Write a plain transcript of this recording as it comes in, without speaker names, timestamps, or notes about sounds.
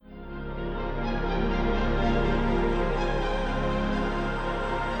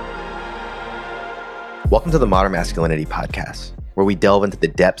Welcome to the Modern Masculinity Podcast, where we delve into the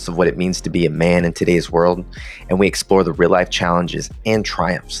depths of what it means to be a man in today's world, and we explore the real-life challenges and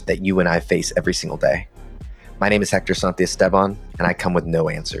triumphs that you and I face every single day. My name is Hector Santiesteban, and I come with no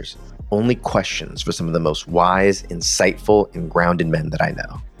answers, only questions for some of the most wise, insightful, and grounded men that I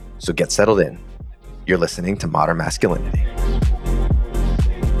know. So get settled in. You're listening to Modern Masculinity.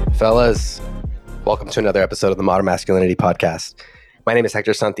 Fellas, welcome to another episode of the Modern Masculinity Podcast. My name is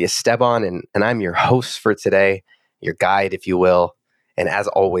Hector Santiesteban, and I'm your host for today, your guide, if you will. And as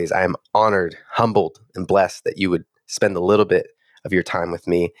always, I am honored, humbled, and blessed that you would spend a little bit of your time with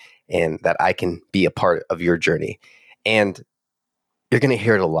me and that I can be a part of your journey. And you're going to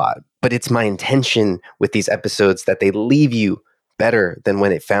hear it a lot, but it's my intention with these episodes that they leave you better than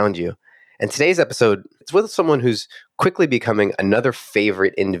when it found you. And today's episode is with someone who's quickly becoming another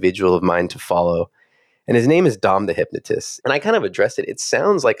favorite individual of mine to follow. And his name is Dom the Hypnotist. And I kind of addressed it. It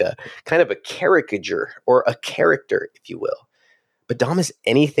sounds like a kind of a caricature or a character, if you will. But Dom is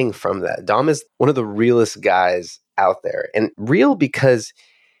anything from that. Dom is one of the realest guys out there. And real because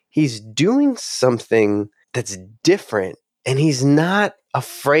he's doing something that's different and he's not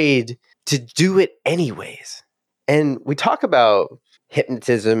afraid to do it anyways. And we talk about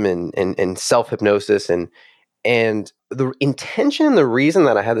hypnotism and self-hypnosis and the intention and the reason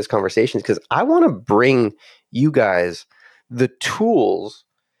that I had this conversation is because I want to bring you guys the tools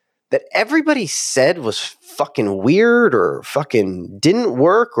that everybody said was fucking weird or fucking didn't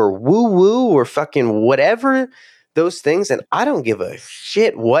work or woo-woo or fucking whatever those things. And I don't give a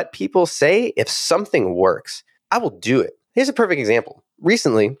shit what people say. If something works, I will do it. Here's a perfect example.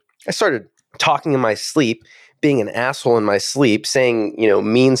 Recently, I started talking in my sleep, being an asshole in my sleep, saying,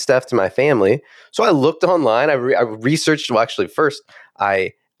 mean stuff to my family. So I looked online, I researched, well, actually first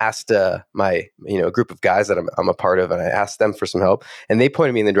I asked my, group of guys that I'm a part of, and I asked them for some help, and they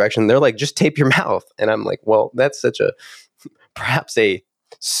pointed me in the direction. They're like, just tape your mouth. And I'm like, well, that's perhaps a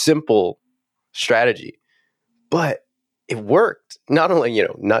simple strategy, but it worked. Not only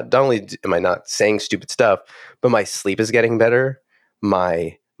am I not saying stupid stuff, but my sleep is getting better.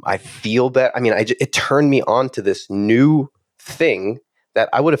 I feel better. I mean, it turned me on to this new thing that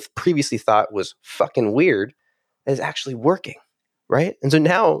I would have previously thought was fucking weird is actually working, right? And so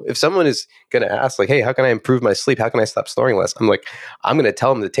now if someone is going to ask like, hey, how can I improve my sleep? How can I stop snoring less? I'm like, I'm going to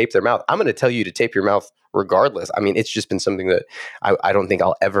tell them to tape their mouth. I'm going to tell you to tape your mouth regardless. I mean, it's just been something that I don't think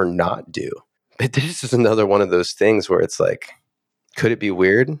I'll ever not do. But this is another one of those things where it's like, could it be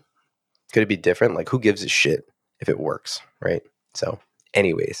weird? Could it be different? Like, who gives a shit if it works, right? So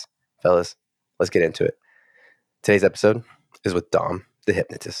anyways, fellas, let's get into it. Today's episode is with Dom, the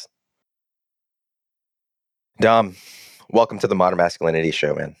Hypnotist. Dom, welcome to the Modern Masculinity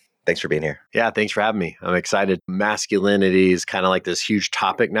Show, man. Thanks for being here. Yeah, thanks for having me. I'm excited. Masculinity is kind of like this huge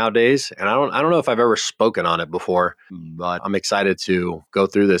topic nowadays, and I don't know if I've ever spoken on it before, but I'm excited to go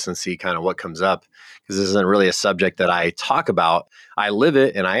through this and see kind of what comes up, because this isn't really a subject that I talk about. I live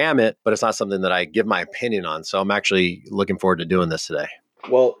it and I am it, but it's not something that I give my opinion on. So I'm actually looking forward to doing this today.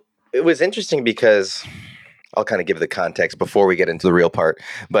 Well, it was interesting because I'll kind of give the context before we get into the real part.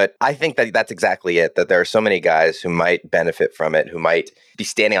 But I think that that's exactly it, that there are so many guys who might benefit from it, who might be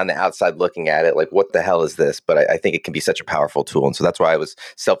standing on the outside looking at it like, what the hell is this? But I think it can be such a powerful tool. And so that's why I was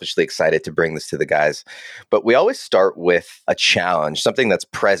selfishly excited to bring this to the guys. But we always start with a challenge, something that's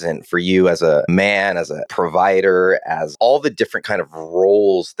present for you as a man, as a provider, as all the different kind of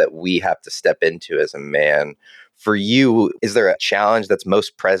roles that we have to step into as a man. For you, is there a challenge that's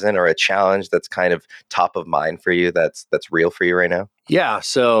most present or a challenge that's kind of top of mind for you that's real for you right now? Yeah.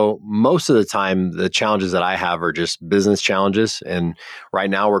 So most of the time, the challenges that I have are just business challenges. And right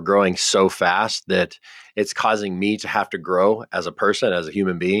now we're growing so fast that it's causing me to have to grow as a person, as a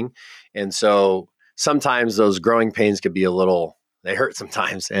human being. And so sometimes those growing pains could be they hurt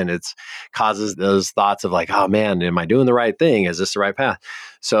sometimes, and it causes those thoughts of like, oh man, am I doing the right thing? Is this the right path?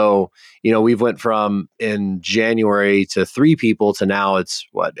 So, we've went from in January to 3 people to now it's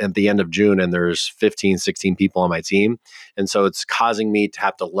at the end of June, and there's 15, 16 people on my team. And so it's causing me to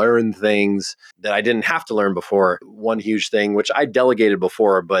have to learn things that I didn't have to learn before. One huge thing, which I delegated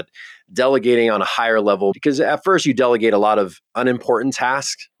before, but delegating on a higher level, because at first you delegate a lot of unimportant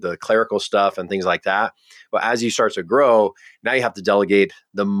tasks, the clerical stuff and things like that. But as you start to grow, now you have to delegate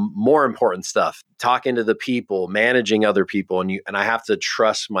the more important stuff, talking to the people, managing other people. And I have to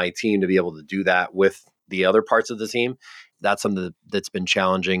trust my team to be able to do that with the other parts of the team. That's something that's been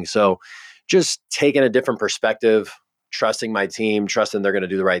challenging. So just taking a different perspective, trusting my team, trusting they're going to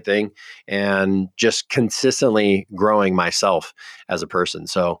do the right thing, and just consistently growing myself as a person.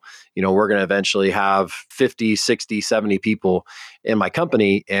 So, we're going to eventually have 50, 60, 70 people in my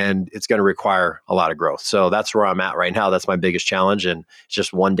company, and it's going to require a lot of growth. So that's where I'm at right now. That's my biggest challenge, and it's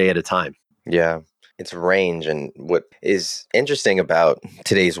just one day at a time. Yeah. It's range. And what is interesting about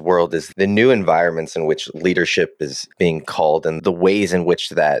today's world is the new environments in which leadership is being called and the ways in which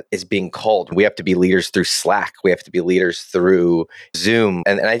that is being called. We have to be leaders through Slack. We have to be leaders through Zoom.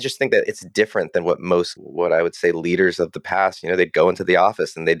 And I just think that it's different than what I would say leaders of the past, they'd go into the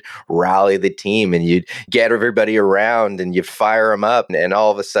office and they'd rally the team and you'd get everybody around and you fire them up. And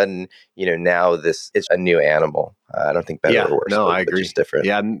all of a sudden, now it's a new animal. I don't think better Yeah, or worse, no, but, I but agree. just different.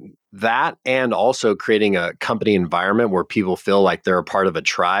 Yeah, that and also creating a company environment where people feel like they're a part of a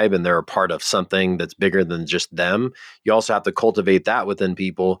tribe and they're a part of something that's bigger than just them. You also have to cultivate that within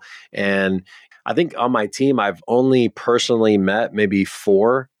people. And I think on my team, I've only personally met maybe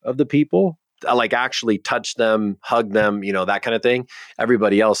 4 of the people. I like actually touch them, hug them, that kind of thing.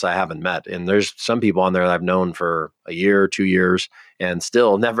 Everybody else I haven't met. And there's some people on there that I've known for a year, 2 years, and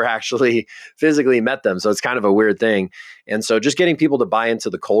still never actually physically met them. So it's kind of a weird thing. And so just getting people to buy into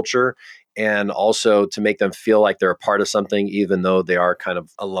the culture and also to make them feel like they're a part of something, even though they are kind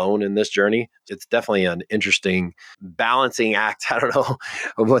of alone in this journey. It's definitely an interesting balancing act. I don't know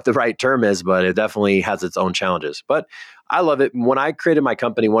what the right term is, but it definitely has its own challenges. But I love it. When I created my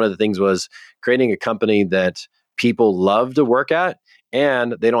company, one of the things was creating a company that people love to work at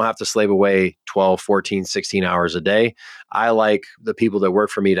and they don't have to slave away 12, 14, 16 hours a day. I like the people that work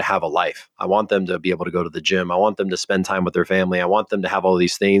for me to have a life. I want them to be able to go to the gym. I want them to spend time with their family. I want them to have all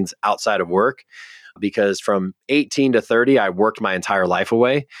these things outside of work because from 18 to 30, I worked my entire life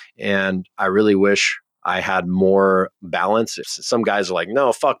away. And I really wish I had more balance. Some guys are like,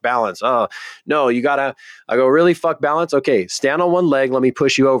 no, fuck balance. Oh, no, I go, really, fuck balance? Okay, stand on one leg. Let me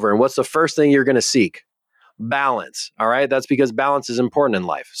push you over. And what's the first thing you're going to seek? Balance. All right. That's because balance is important in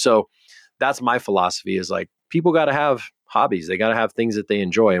life. So that's my philosophy is like people got to have hobbies. They got to have things that they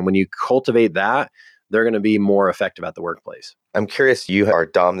enjoy. And when you cultivate that, they're going to be more effective at the workplace. I'm curious, you are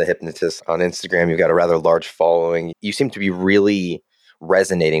Dom the Hypnotist on Instagram. You've got a rather large following. You seem to be really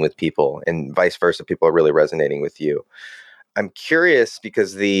resonating with people and vice versa. People are really resonating with you. I'm curious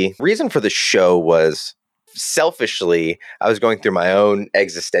because the reason for the show was selfishly, I was going through my own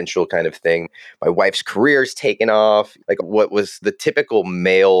existential kind of thing. My wife's career's taken off. Like what was the typical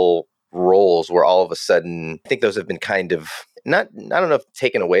male roles where all of a sudden, I think those have been kind of not, I don't know if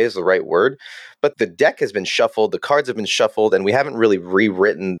taken away is the right word, but the deck has been shuffled, the cards have been shuffled, and we haven't really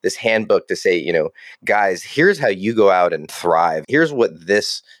rewritten this handbook to say, guys, here's how you go out and thrive. Here's what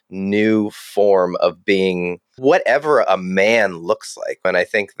this new form of being whatever a man looks like. And I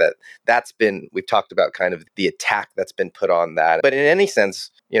think we've talked about kind of the attack that's been put on that. But in any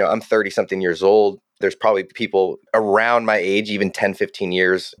sense, I'm 30 something years old. There's probably people around my age, even 10, 15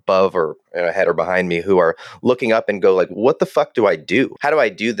 years above or ahead or behind me who are looking up and go like, what the fuck do I do? How do I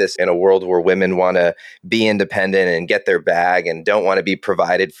do this in a world where women want to be independent and get their bag and don't want to be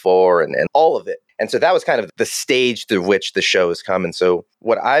provided for and all of it? And so that was kind of the stage through which the show has come. And so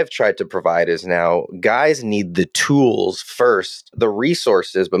what I've tried to provide is now guys need the tools first, the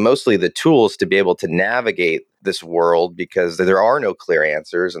resources, but mostly the tools to be able to navigate this world because there are no clear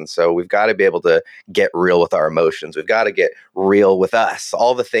answers. And so we've got to be able to get real with our emotions. We've got to get real with us,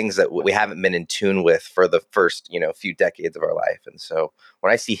 all the things that we haven't been in tune with for the first, few decades of our life. And so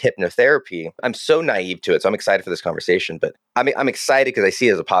when I see hypnotherapy, I'm so naive to it. So I'm excited for this conversation, but I'm excited because I see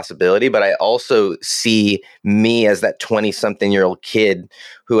it as a possibility, but I also see me as that 20-something-year-old kid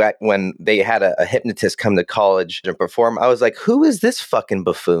who, when they had a hypnotist come to college and perform, I was like, who is this fucking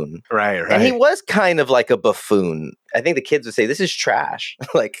buffoon? Right. And he was kind of like a buffoon. I think the kids would say, this is trash.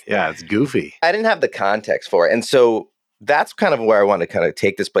 Yeah, it's goofy. I didn't have the context for it. And so that's kind of where I want to kind of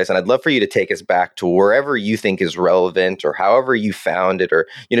take this place. And I'd love for you to take us back to wherever you think is relevant or however you found it, or,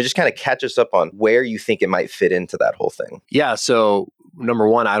 just kind of catch us up on where you think it might fit into that whole thing. Yeah. So number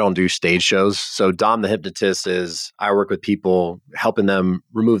one, I don't do stage shows. So Dom the Hypnotist I work with people, helping them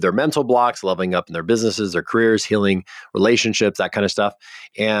remove their mental blocks, leveling up in their businesses, their careers, healing relationships, that kind of stuff.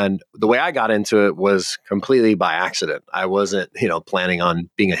 And the way I got into it was completely by accident. I wasn't, planning on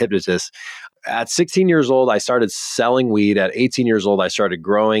being a hypnotist. At 16 years old, I started selling weed. At 18 years old, I started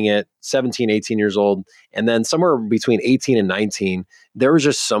growing it. 17, 18 years old. And then somewhere between 18 and 19, there was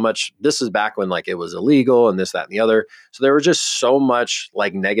just so much. This is back when it was illegal and this, that, and the other. So there was just so much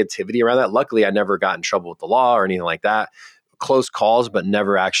negativity around that. Luckily, I never got in trouble with the law or anything like that. close calls, but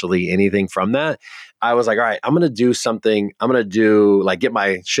never actually anything from that. I was like, all right, I'm going to do something. I'm going to do like get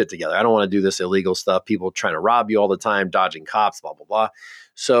my shit together. I don't want to do this illegal stuff. People trying to rob you all the time, dodging cops, blah, blah, blah.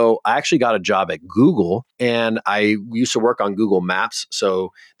 So I actually got a job at Google, and I used to work on Google Maps.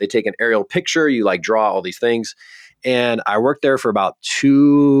 So they take an aerial picture, you like draw all these things. And I worked there for about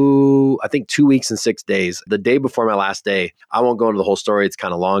 2 weeks and 6 days. The day before my last day, I won't go into the whole story. It's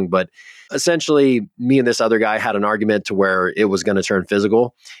kind of long, but essentially me and this other guy had an argument to where it was going to turn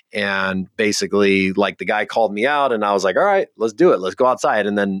physical. And basically like the guy called me out and I was like, all right, let's do it. Let's go outside.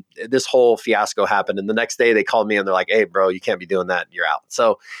 And then this whole fiasco happened. And the next day they called me and they're like, hey bro, you can't be doing that. You're out.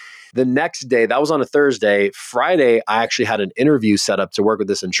 So the next day, that was on a Thursday. Friday, I actually had an interview set up to work with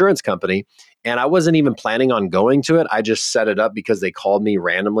this insurance company. And I wasn't even planning on going to it. I just set it up because they called me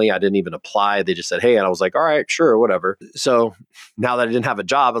randomly. I didn't even apply. They just said, hey, and I was like, all right, sure, whatever. So now that I didn't have a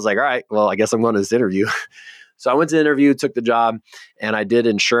job, I was like, all right, well, I guess I'm going to this interview. So I went to the interview, took the job, and I did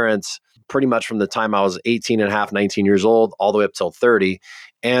insurance pretty much from the time I was 18 and a half, 19 years old, all the way up till 30.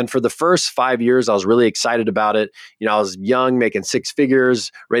 And for the first 5 years, I was really excited about it. You know, I was young, making six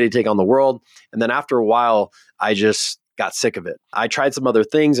figures, ready to take on the world. And then after a while, I just got sick of it. I tried some other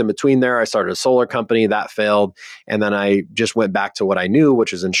things in between there. I started a solar company that failed. And then I just went back to what I knew,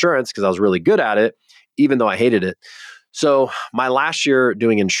 which is insurance, because I was really good at it, even though I hated it. So my last year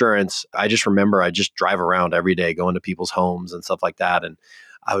doing insurance, I just remember I just drive around every day going to people's homes and stuff like that. And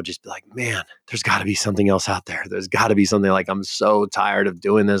I would just be like, man, there's got to be something else out there. There's got to be something like, I'm so tired of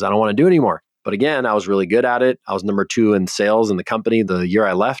doing this. I don't want to do it anymore. But again, I was really good at it. I was number 2 in sales in the company the year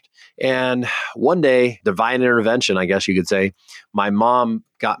I left. And one day, divine intervention, I guess you could say, my mom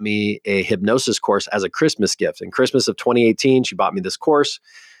got me a hypnosis course as a Christmas gift. In Christmas of 2018, she bought me this course.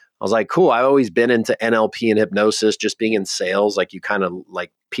 I was like, cool. I've always been into NLP and hypnosis, just being in sales, like you kind of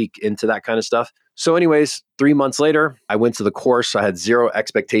like peek into that kind of stuff. So anyways, 3 months later, I went to the course. I had zero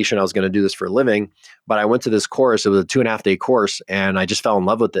expectation I was going to do this for a living, but I went to this course. It was a 2.5 day course and I just fell in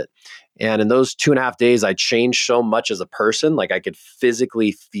love with it. And in those 2.5 days, I changed so much as a person. Like I could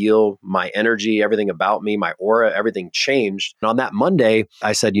physically feel my energy, everything about me, my aura, everything changed. And on that Monday,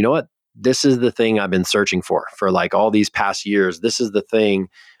 I said, you know what? This is the thing I've been searching for like all these past years. This is the thing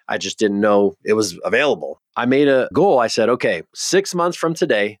I just didn't know it was available. I made a goal. I said, okay, 6 months from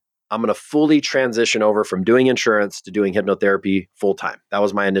today, I'm going to fully transition over from doing insurance to doing hypnotherapy full time. That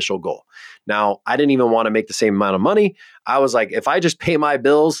was my initial goal. Now, I didn't even want to make the same amount of money. I was like, if I just pay my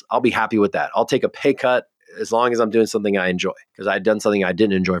bills, I'll be happy with that. I'll take a pay cut as long as I'm doing something I enjoy, because I'd done something I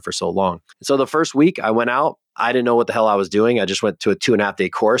didn't enjoy for so long. And so the first week I went out, I didn't know what the hell I was doing. I just went to a 2.5 day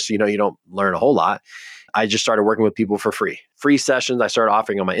course. You know, you don't learn a whole lot. I just started working with people for free sessions. I started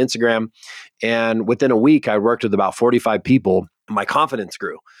offering on my Instagram. And within a week, I worked with about 45 people. And my confidence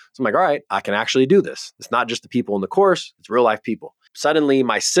grew. So I'm like, all right, I can actually do this. It's not just the people in the course, it's real life people. Suddenly,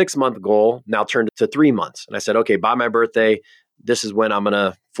 my 6-month goal now turned to 3 months. And I said, okay, by my birthday, this is when I'm going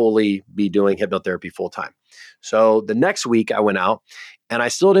to fully be doing hypnotherapy full time. So the next week I went out and I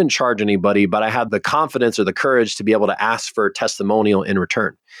still didn't charge anybody, but I had the confidence or the courage to be able to ask for a testimonial in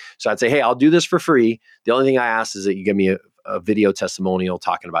return. So I'd say, hey, I'll do this for free. The only thing I ask is that you give me a video testimonial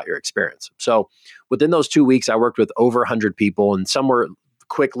talking about your experience. So within those 2 weeks, I worked with over 100 people, and some were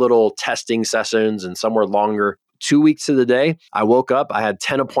quick little testing sessions and some were longer. 2 weeks to the day, I woke up, I had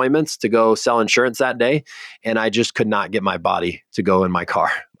 10 appointments to go sell insurance that day, and I just could not get my body to go in my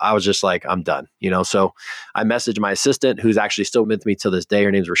car. I was just like, I'm done, you know? So I messaged my assistant, who's actually still with me to this day. Her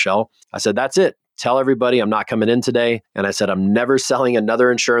name's Rochelle. I said, that's it. Tell everybody I'm not coming in today. And I said, I'm never selling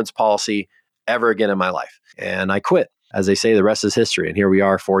another insurance policy ever again in my life. And I quit. As they say, the rest is history. And here we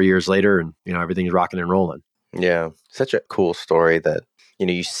are 4 years later, and you know, everything's rocking and rolling. Yeah. Such a cool story that, you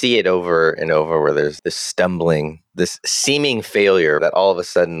know, you see it over and over where there's this stumbling, this seeming failure that all of a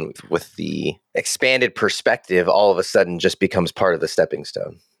sudden, with the expanded perspective, all of a sudden just becomes part of the stepping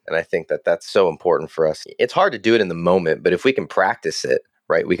stone. And I think that that's so important for us. It's hard to do it in the moment, but if we can practice it,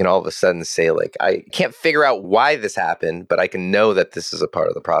 right, we can all of a sudden say, like, I can't figure out why this happened, but I can know that this is a part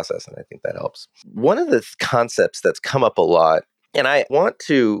of the process. And I think that helps. One of the concepts that's come up a lot, and I want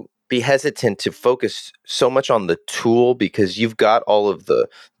to be hesitant to focus so much on the tool because you've got all of the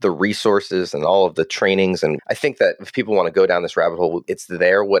resources and all of the trainings. And I think that if people want to go down this rabbit hole, it's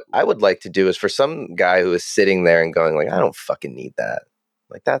there. What I would like to do is for some guy who is sitting there and going like, I don't fucking need that.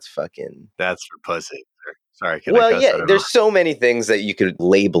 Like, that's for pussy. Sorry, can I Well, cuss? yeah, I don't know. there's so many things that you could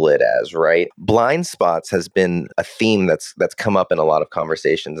label it as, right? Blind spots has been a theme that's come up in a lot of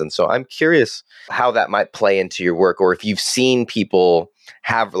conversations. And so I'm curious how that might play into your work, or if you've seen people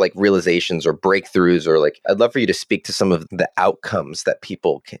have like realizations or breakthroughs, or like I'd love for you to speak to some of the outcomes that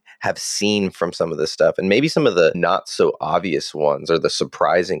people have seen from some of this stuff, and maybe some of the not so obvious ones or the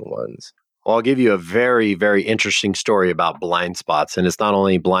surprising ones. Well, I'll give you a very, very interesting story about blind spots. And it's not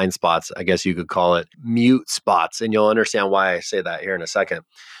only blind spots, I guess you could call it mute spots. And you'll understand why I say that here in a second.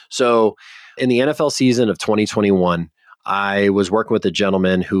 So, in the NFL season of 2021, I was working with a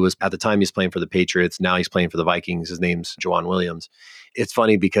gentleman who was, at the time, he's playing for the Patriots. Now he's playing for the Vikings. His name's Juwan Williams. It's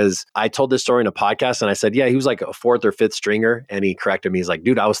funny because I told this story in a podcast and I said, yeah, he was like a fourth or fifth stringer. And he corrected me. He's like,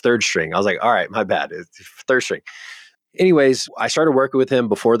 dude, I was third string. I was like, all right, my bad. It's third string. Anyways, I started working with him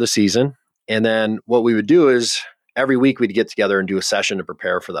before the season. And then what we would do is every week we'd get together and do a session to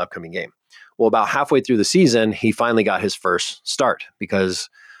prepare for the upcoming game. Well, about halfway through the season, he finally got his first start because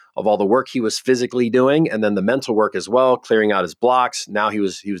of all the work he was physically doing and then the mental work as well, clearing out his blocks. Now he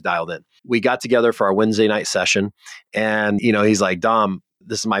was dialed in. We got together for our Wednesday night session and he's like, "Dom,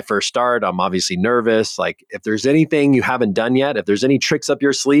 this is my first start. I'm obviously nervous. Like if there's anything you haven't done yet, if there's any tricks up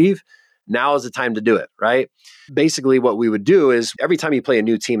your sleeve, now is the time to do it," right? Basically, what we would do is every time you play a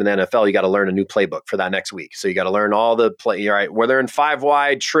new team in the NFL, you got to learn a new playbook for that next week. So you got to learn all the play, all right, where they're in 5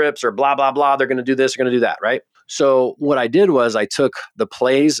 wide trips or blah, blah, blah. They're going to do this, they're going to do that, right? So what I did was I took the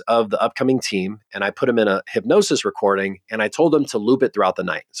plays of the upcoming team and I put them in a hypnosis recording and I told them to loop it throughout the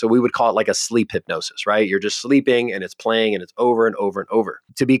night. So we would call it like a sleep hypnosis, right? You're just sleeping and it's playing and it's over and over and over.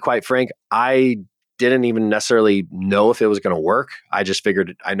 To be quite frank, I didn't even necessarily know if it was going to work. I just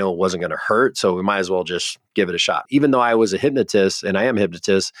figured I know it wasn't going to hurt. So we might as well just give it a shot. Even though I was a hypnotist and I am a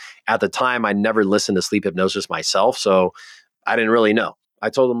hypnotist, at the time, I never listened to sleep hypnosis myself. So I didn't really know.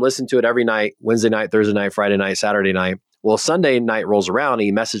 I told him, listen to it every night, Wednesday night, Thursday night, Friday night, Saturday night. Well, Sunday night rolls around and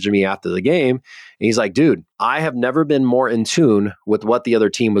he messaged me after the game. And he's like, dude, I have never been more in tune with what the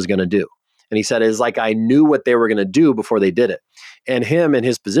other team was going to do. And he said, it's like I knew what they were going to do before they did it. And him in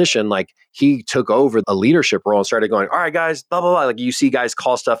his position, like he took over a leadership role and started going, all right, guys, blah, blah, blah. Like you see guys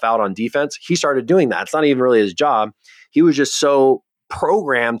call stuff out on defense. He started doing that. It's not even really his job. He was just so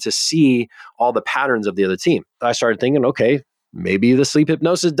programmed to see all the patterns of the other team. I started thinking, okay, maybe the sleep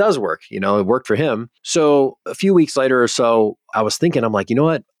hypnosis does work. It worked for him. So a few weeks later or so, I was thinking, I'm like, you know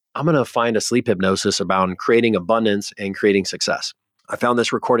what? I'm going to find a sleep hypnosis about creating abundance and creating success. I found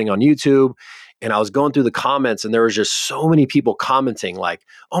this recording on YouTube and I was going through the comments and there was just so many people commenting like,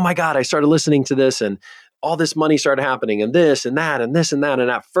 oh my God, I started listening to this and all this money started happening and this and that and this and that.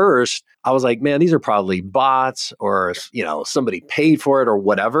 And at first I was like, man, these are probably bots or, somebody paid for it or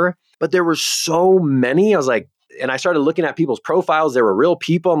whatever. But there were so many. I was like, and I started looking at people's profiles. They were real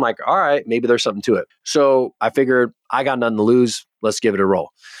people. I'm like, all right, maybe there's something to it. So I figured I got nothing to lose. Let's give it a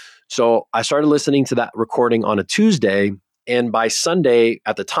roll. So I started listening to that recording on a Tuesday. And by Sunday,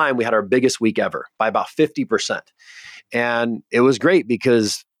 at the time, we had our biggest week ever by about 50%. And it was great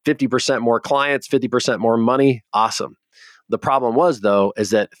because 50% more clients, 50% more money. Awesome. The problem was, though, is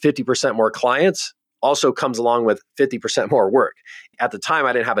that 50% more clients also comes along with 50% more work. At the time,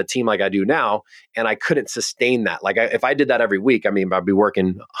 I didn't have a team like I do now, and I couldn't sustain that. Like if I did that every week, I'd be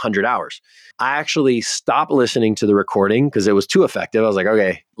working 100 hours. I actually stopped listening to the recording because it was too effective. I was like,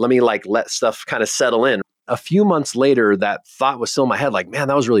 okay, let me let stuff kind of settle in. A few months later, that thought was still in my head, like, man,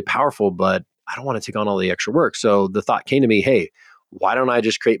 that was really powerful, but I don't want to take on all the extra work. So the thought came to me, hey, why don't I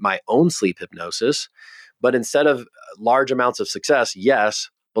just create my own sleep hypnosis? But instead of large amounts of success, yes,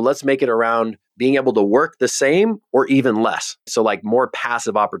 but let's make it around being able to work the same or even less. So like more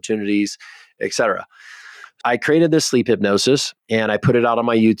passive opportunities, etc. I created this sleep hypnosis and I put it out on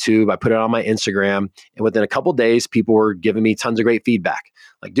my YouTube. I put it on my Instagram. And within a couple of days, people were giving me tons of great feedback.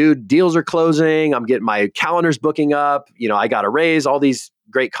 Like, dude, deals are closing. I'm getting my calendar's booking up. I got a raise, all these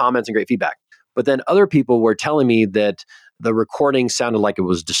great comments and great feedback. But then other people were telling me that the recording sounded like it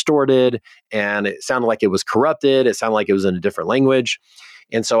was distorted and it sounded like it was corrupted. It sounded like it was in a different language.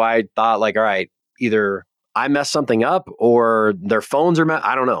 And so I thought like, all right, either I messed something up or their phones are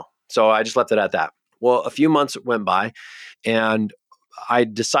I don't know. So I just left it at that. Well, a few months went by and I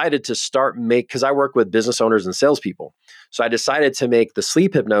decided to because I work with business owners and salespeople. So I decided to make the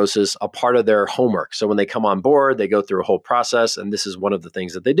sleep hypnosis a part of their homework. So when they come on board, they go through a whole process and this is one of the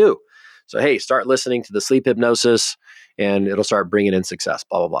things that they do. So, hey, start listening to the sleep hypnosis and it'll start bringing in success,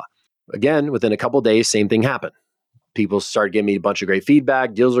 blah, blah, blah. Again, within a couple of days, same thing happened. People started giving me a bunch of great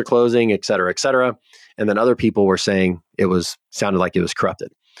feedback, deals are closing, et cetera, et cetera. And then other people were saying sounded like it was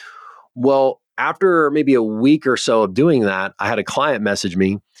corrupted. Well, after maybe a week or so of doing that, I had a client message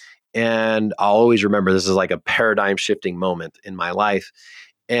me And I'll always remember this is like a paradigm shifting moment in my life.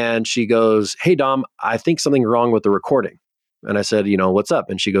 And she goes, "Hey, Dom, I think something's wrong with the recording." And I said, "What's up?"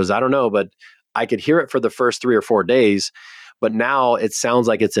 And she goes, "I don't know, but I could hear it for the first 3 or 4 days, but now it sounds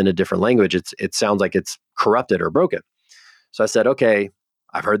like it's in a different language. It sounds like it's corrupted or broken." So I said, "Okay,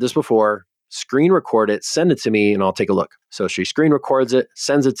 I've heard this before. Screen record it, send it to me, and I'll take a look." So she screen records it,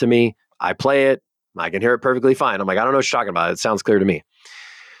 sends it to me. I play it. I can hear it perfectly fine. I'm like, "I don't know what you're talking about. It sounds clear to me."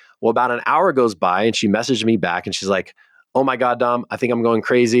 Well, about an hour goes by and she messaged me back and she's like, "Oh my God, Dom, I think I'm going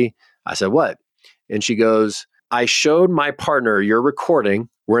crazy." I said, "What?" And she goes, "I showed my partner your recording.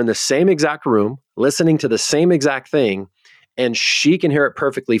 We're in the same exact room, listening to the same exact thing, and she can hear it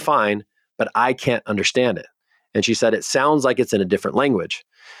perfectly fine, but I can't understand it." And she said, "It sounds like it's in a different language."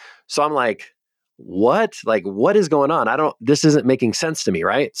 So I'm like, "What? Like, what is going on? This isn't making sense to me."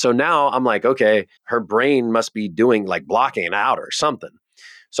 Right. So now I'm like, okay, her brain must be doing like blocking it out or something.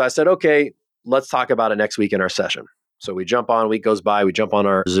 So I said, "Okay, let's talk about it next week in our session." So we jump on, a week goes by, we jump on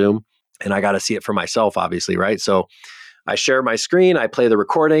our Zoom, and I got to see it for myself, obviously, right? So I share my screen, I play the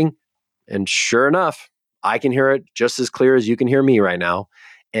recording, and sure enough, I can hear it just as clear as you can hear me right now.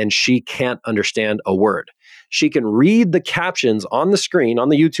 And she can't understand a word. She can read the captions on the screen on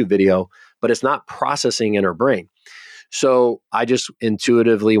the YouTube video, but it's not processing in her brain. So I just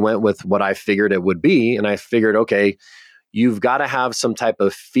intuitively went with what I figured it would be. And I figured, okay, you've got to have some type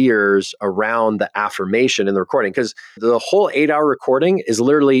of fears around the affirmation in the recording, because the whole 8-hour recording is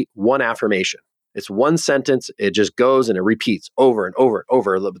literally one affirmation. It's one sentence. It just goes and it repeats over and over and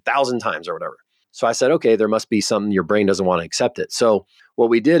over 1,000 times or whatever. So I said, okay, there must be something your brain doesn't want to accept it. So what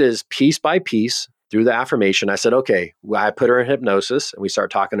we did is piece by piece through the affirmation, I said, okay, I put her in hypnosis and we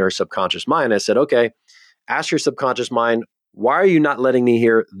start talking to her subconscious mind. I said, okay, ask your subconscious mind, why are you not letting me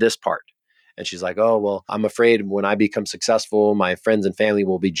hear this part? And she's like, "Oh, well, I'm afraid when I become successful, my friends and family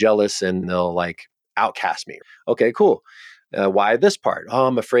will be jealous and they'll like outcast me." Okay, cool. Why this part? "Oh,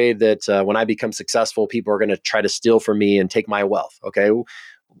 I'm afraid that when I become successful, people are going to try to steal from me and take my wealth." Okay.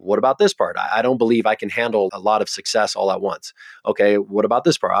 What about this part? I don't believe I can handle a lot of success all at once. Okay. What about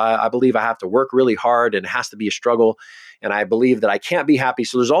this part? I believe I have to work really hard and it has to be a struggle. And I believe that I can't be happy.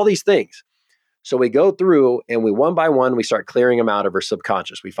 So there's all these things. So we go through and we one by one, we start clearing them out of her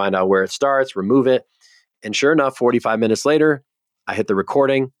subconscious. We find out where it starts, remove it. And sure enough, 45 minutes later, I hit the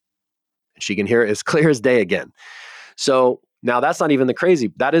recording and she can hear it as clear as day again. So now that's not even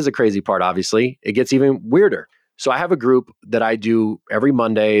that is a crazy part, obviously. It gets even weirder. So I have a group that I do every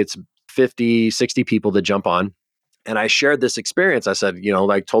Monday. It's 50, 60 people that jump on. And I shared this experience. I said,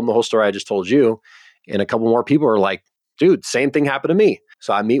 like told them the whole story I just told you. And a couple more people are like, "Dude, same thing happened to me."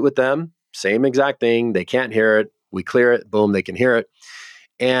 So I meet with them, same exact thing. They can't hear it. We clear it. Boom, they can hear it.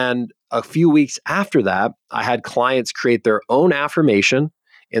 And a few weeks after that, I had clients create their own affirmation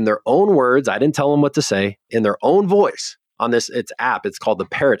in their own words. I didn't tell them what to say, in their own voice on this app. It's called the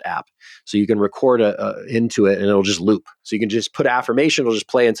Parrot app. So you can record into it and it'll just loop. So you can just put affirmation, it'll just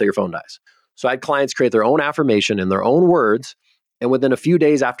play until your phone dies. So I had clients create their own affirmation in their own words. And within a few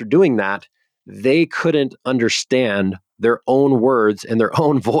days after doing that, they couldn't understand their own words in their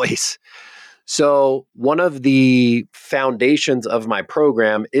own voice. So one of the foundations of my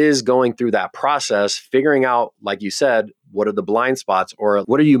program is going through that process, figuring out, like you said, what are the blind spots, or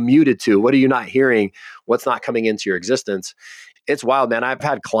what are you muted to? What are you not hearing? What's not coming into your existence? It's wild, man. I've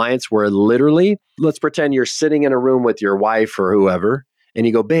had clients where literally, let's pretend you're sitting in a room with your wife or whoever, and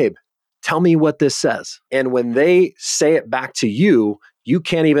you go, "Babe, tell me what this says." And when they say it back to you, you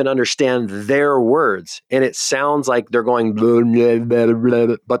can't even understand their words. And it sounds like they're going, blah, blah, blah,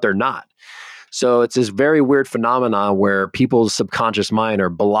 blah, but they're not. So it's this very weird phenomenon where people's subconscious mind are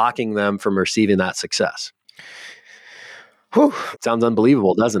blocking them from receiving that success. Whew. Sounds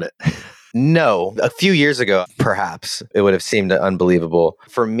unbelievable, doesn't it? No, a few years ago, perhaps it would have seemed unbelievable.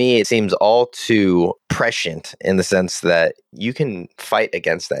 For me, it seems all too prescient in the sense that you can fight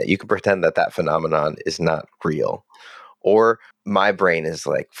against that. You can pretend that that phenomenon is not real. Or my brain is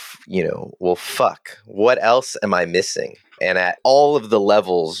like, well, fuck, what else am I missing? And at all of the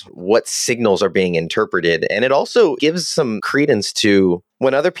levels, what signals are being interpreted? And it also gives some credence to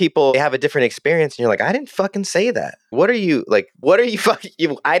when other people have a different experience and you're like, "I didn't fucking say that. What are you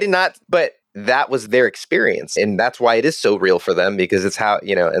fucking, I did not." But that was their experience. And that's why it is so real for them, because it's how,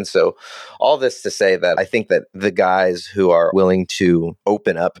 and so all this to say that I think that the guys who are willing to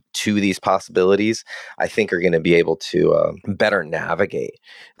open up to these possibilities, I think are going to be able to better navigate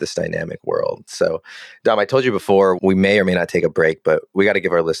this dynamic world. So, Dom, I told you before, we may or may not take a break, but we got to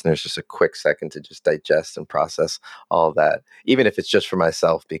give our listeners just a quick second to just digest and process all of that, even if it's just for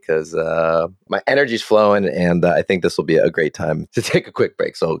myself, because my energy's flowing, and I think this will be a great time to take a quick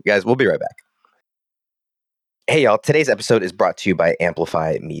break. So, guys, we'll be right back. Hey, y'all. Today's episode is brought to you by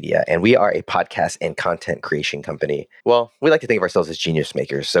Amplify Media, and we are a podcast and content creation company. Well, we like to think of ourselves as genius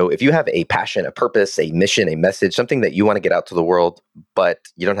makers. So if you have a passion, a purpose, a mission, a message, something that you want to get out to the world, but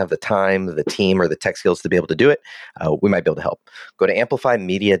you don't have the time, the team, or the tech skills to be able to do it, we might be able to help. Go to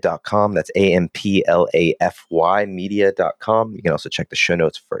amplifymedia.com. That's AMPLAFY media.com. You can also check the show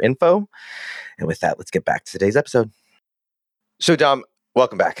notes for info. And with that, let's get back to today's episode. So, Dom,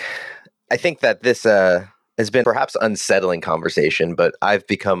 welcome back. I think that this has been perhaps unsettling conversation, but I've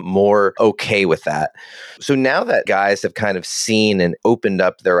become more okay with that. So now that guys have kind of seen and opened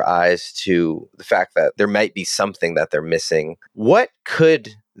up their eyes to the fact that there might be something that they're missing, what could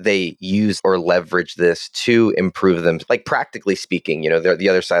they use or leverage this to improve them? Like, practically speaking, they're the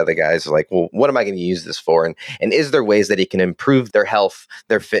other side of the guys are like, well, what am I going to use this for? And is there ways that he can improve their health,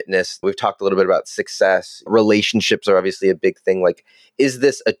 their fitness? We've talked a little bit about success. Relationships are obviously a big thing. Like, is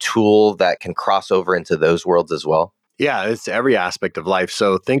this a tool that can cross over into those worlds as well? Yeah, it's every aspect of life.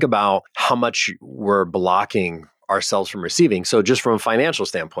 So think about how much we're blocking ourselves from receiving. So just from a financial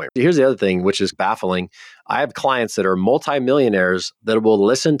standpoint, here's the other thing, which is baffling. I have clients that are multimillionaires that will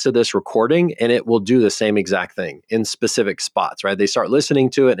listen to this recording and it will do the same exact thing in specific spots, right? They start listening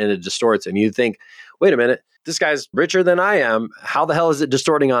to it and it distorts. And you think, wait a minute, this guy's richer than I am. How the hell is it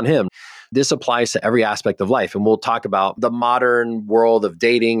distorting on him? This applies to every aspect of life. And we'll talk about the modern world of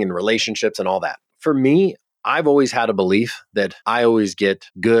dating and relationships and all that. For me, I've always had a belief that I always get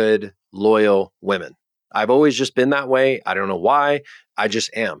good, loyal women. I've always just been that way. I don't know why. I just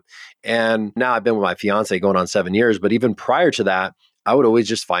am. And now I've been with my fiance going on 7 years. But even prior to that, I would always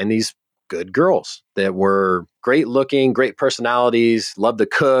just find these good girls that were great looking, great personalities, love to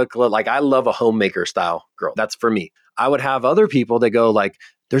cook. Like, I love a homemaker style girl. That's for me. I would have other people that go like,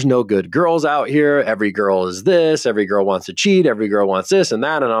 there's no good girls out here. Every girl is this. Every girl wants to cheat. Every girl wants this and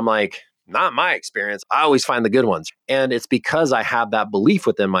that. And I'm like, not my experience. I always find the good ones. And it's because I have that belief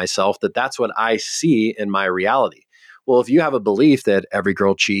within myself that that's what I see in my reality. Well, if you have a belief that every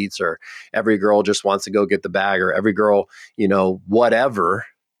girl cheats or every girl just wants to go get the bag or every girl, whatever,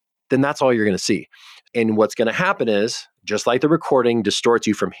 then that's all you're going to see. And what's going to happen is, just like the recording distorts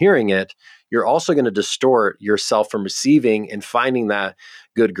you from hearing it, you're also going to distort yourself from receiving and finding that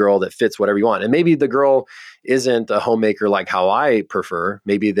good girl that fits whatever you want. And maybe the girl isn't a homemaker like how I prefer.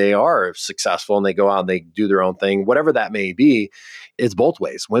 Maybe they are successful and they go out and they do their own thing, whatever that may be. It's both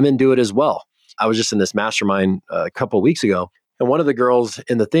ways. Women do it as well. I was just in this mastermind a couple of weeks ago. And one of the girls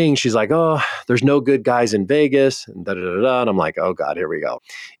in the thing, she's like, oh, there's no good guys in Vegas. And, da, da, da, da. And I'm like, oh, God, here we go.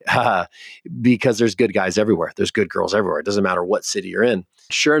 Because there's good guys everywhere. There's good girls everywhere. It doesn't matter what city you're in.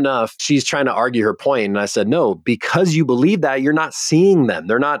 Sure enough, she's trying to argue her point. And I said, no, because you believe that, you're not seeing them.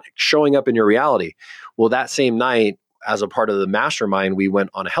 They're not showing up in your reality. Well, that same night, as a part of the mastermind, we went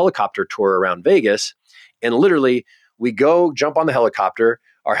on a helicopter tour around Vegas. And literally, we go jump on the helicopter.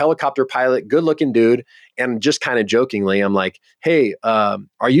 Our helicopter pilot, good looking dude. And just kind of jokingly, I'm like, hey, are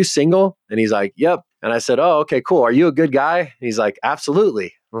you single? And he's like, yep. And I said, oh, okay, cool. Are you a good guy? And he's like,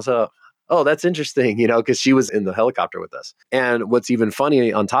 absolutely. And so, oh, that's interesting, because she was in the helicopter with us. And what's even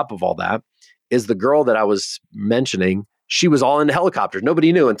funny on top of all that is the girl that I was mentioning, she was all in the helicopters.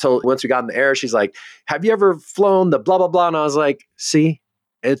 Nobody knew until once we got in the air, she's like, have you ever flown the blah, blah, blah? And I was like, see,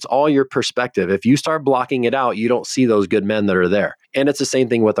 it's all your perspective. If you start blocking it out, you don't see those good men that are there. And it's the same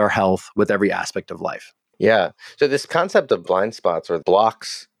thing with our health, with every aspect of life. Yeah. So this concept of blind spots or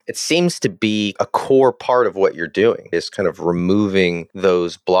blocks, it seems to be a core part of what you're doing, is kind of removing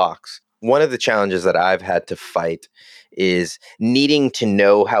those blocks. One of the challenges that I've had to fight is needing to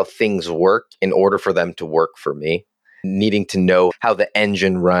know how things work in order for them to work for me. Needing to know how the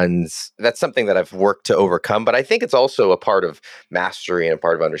engine runs. That's something that I've worked to overcome, but I think it's also a part of mastery and a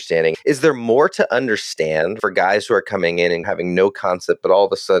part of understanding. Is there more to understand for guys who are coming in and having no concept, but all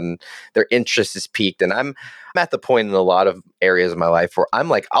of a sudden their interest is piqued? And I'm at the point in a lot of areas of my life where I'm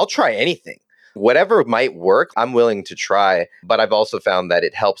like, I'll try anything. Whatever might work, I'm willing to try, but I've also found that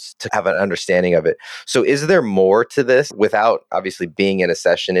it helps to have an understanding of it. So is there more to this without obviously being in a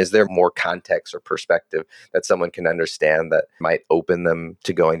session? Is there more context or perspective that someone can understand that might open them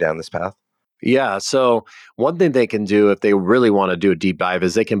to going down this path? Yeah. So one thing they can do if they really want to do a deep dive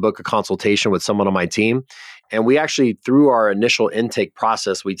is they can book a consultation with someone on my team. And we actually, through our initial intake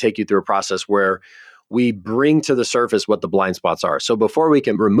process, we take you through a process where we bring to the surface what the blind spots are. So before we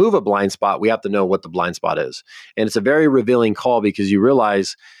can remove a blind spot, we have to know what the blind spot is. And it's a very revealing call because you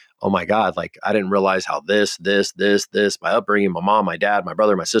realize, oh my God, like I didn't realize how this, my upbringing, my mom, my dad, my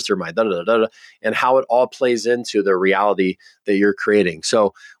brother, my sister, my da da da da, and how it all plays into the reality that you're creating.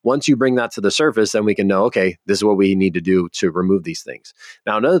 So once you bring that to the surface, then we can know, okay, this is what we need to do to remove these things.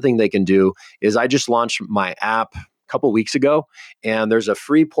 Now, another thing they can do is I just launched my app a couple weeks ago, and there's a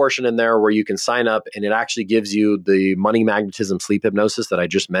free portion in there where you can sign up, and it actually gives you the money magnetism sleep hypnosis that I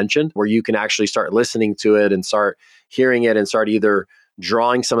just mentioned, where you can actually start listening to it and start hearing it and start either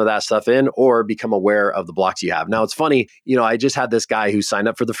drawing some of that stuff in or become aware of the blocks you have. Now, it's funny, I just had this guy who signed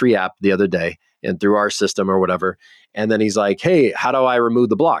up for the free app the other day and through our system or whatever. And then he's like, hey, how do I remove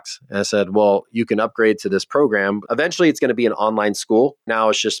the blocks? And I said, well, you can upgrade to this program. Eventually, it's going to be an online school. Now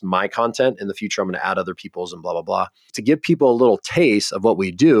it's just my content. In the future, I'm going to add other people's and blah, blah, blah. To give people a little taste of what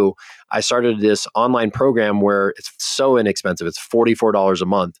we do, I started this online program where it's so inexpensive. It's $44 a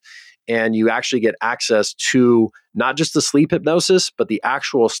month. And you actually get access to not just the sleep hypnosis, but the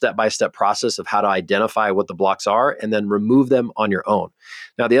actual step-by-step process of how to identify what the blocks are and then remove them on your own.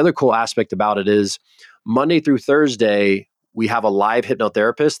 Now, the other cool aspect about it is Monday through Thursday, we have a live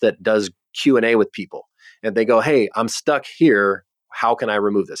hypnotherapist that does Q&A with people. And they go, hey, I'm stuck here. How can I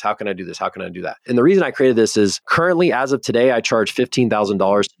remove this? How can I do this? How can I do that? And the reason I created this is currently, as of today, I charge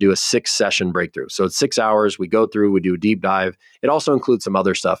 $15,000 to do a 6-session breakthrough. So it's 6 hours. We go through, we do a deep dive. It also includes some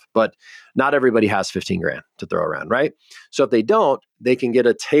other stuff, but not everybody has 15 grand to throw around, right? So if they don't, they can get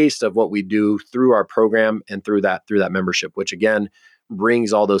a taste of what we do through our program and through that membership, which again,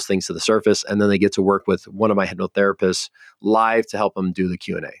 brings all those things to the surface. And then they get to work with one of my hypnotherapists live to help them do the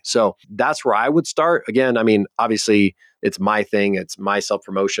Q&A. So that's where I would start. Again, I mean, obviously it's my thing. It's my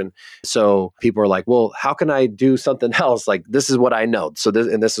self-promotion. So people are like, well, how can I do something else? Like, this is what I know. So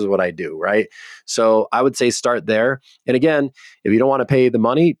this is what I do, right? So I would say start there. And again, if you don't want to pay the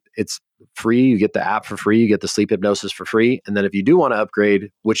money, it's free. You get the app for free. You get the sleep hypnosis for free. And then if you do want to upgrade,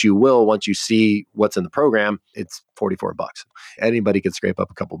 which you will once you see what's in the program, it's $44. Anybody could scrape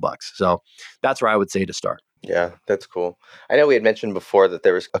up a couple bucks. So that's where I would say to start. Yeah, that's cool. I know we had mentioned before that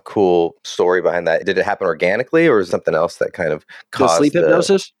there was a cool story behind that. Did it happen organically or was it something else that kind of The caused sleep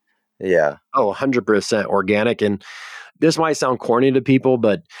hypnosis? Yeah. Oh, 100% organic. And this might sound corny to people,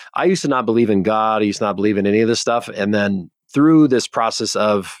 but I used to not believe in God. I used to not believe in any of this stuff. And then through this process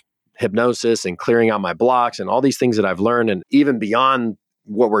of hypnosis and clearing out my blocks and all these things that I've learned, and even beyond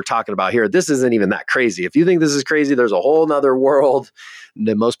what we're talking about here, this isn't even that crazy. If you think this is crazy, there's a whole nother world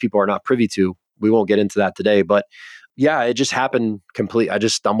that most people are not privy to. We won't get into that today, but yeah, it just happened complete. I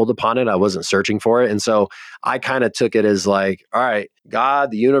just stumbled upon it. I wasn't searching for it. And so I kind of took it as like, all right, God,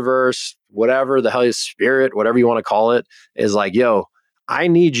 the universe, whatever the hell is spirit, whatever you want to call it, is like, yo, I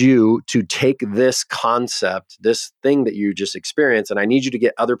need you to take this concept, this thing that you just experienced, and I need you to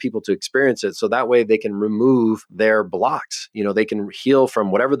get other people to experience it so that way they can remove their blocks. They can heal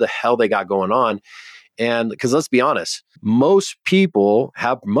from whatever the hell they got going on. And because let's be honest, most people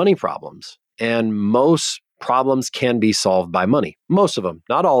have money problems. And most problems can be solved by money. Most of them,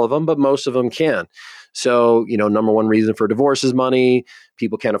 not all of them, but most of them can. So, number one reason for divorce is money.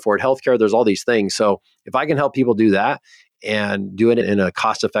 People can't afford healthcare. There's all these things. So if I can help people do that and do it in a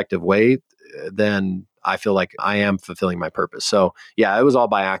cost-effective way, then I feel like I am fulfilling my purpose. So yeah, it was all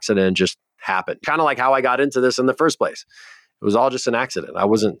by accident and just happened. Kind of like how I got into this in the first place. It was all just an accident. I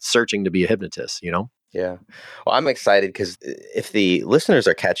wasn't searching to be a hypnotist, Yeah. Well, I'm excited because if the listeners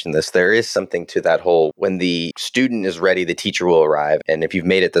are catching this, there is something to that whole when the student is ready, the teacher will arrive. And if you've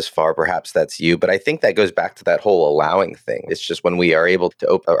made it this far, perhaps that's you. But I think that goes back to that whole allowing thing. It's just when we are able to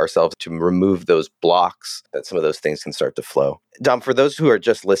open ourselves to remove those blocks that some of those things can start to flow. Dom, for those who are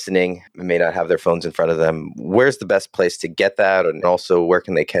just listening and may not have their phones in front of them, where's the best place to get that? And also, where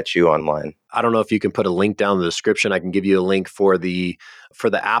can they catch you online? I don't know if you can put a link down in the description. I can give you a link for the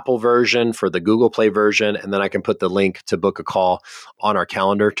Apple version, for the Google Play version, and then I can put the link to book a call on our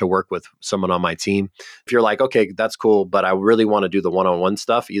calendar to work with someone on my team. If you're like, okay, that's cool, but I really want to do the one-on-one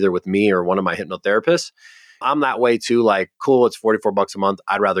stuff, either with me or one of my hypnotherapists, I'm that way too. Like, cool, it's $44 a month.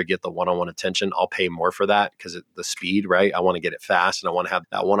 I'd rather get the one-on-one attention. I'll pay more for that because the speed, right? I want to get it fast and I want to have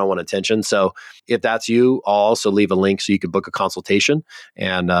that one-on-one attention. So if that's you, I'll also leave a link so you can book a consultation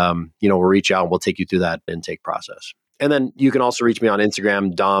and, we'll reach out and we'll take you through that intake process. And then you can also reach me on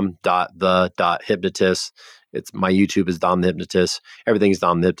Instagram, dom.the.hypnotist. My YouTube is Dom the Hypnotist. Everything's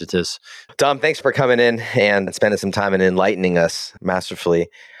Dom the Hypnotist. Dom, thanks for coming in and spending some time and enlightening us masterfully.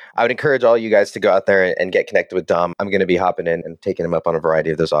 I would encourage all you guys to go out there and get connected with Dom. I'm going to be hopping in and taking him up on a variety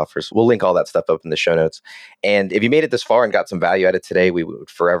of those offers. We'll link all that stuff up in the show notes. And if you made it this far and got some value out of today, we would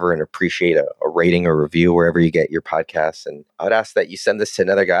forever and appreciate a rating or review wherever you get your podcasts. And I would ask that you send this to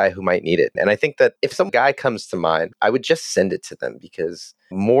another guy who might need it. And I think that if some guy comes to mind, I would just send it to them, because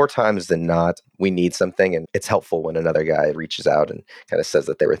more times than not, we need something, and it's helpful when another guy reaches out and kind of says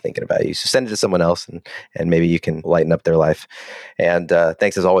that they were thinking about you. So send it to someone else, and maybe you can lighten up their life. And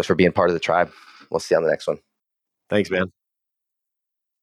thanks as always for being part of the tribe. We'll see you on the next one. Thanks, man.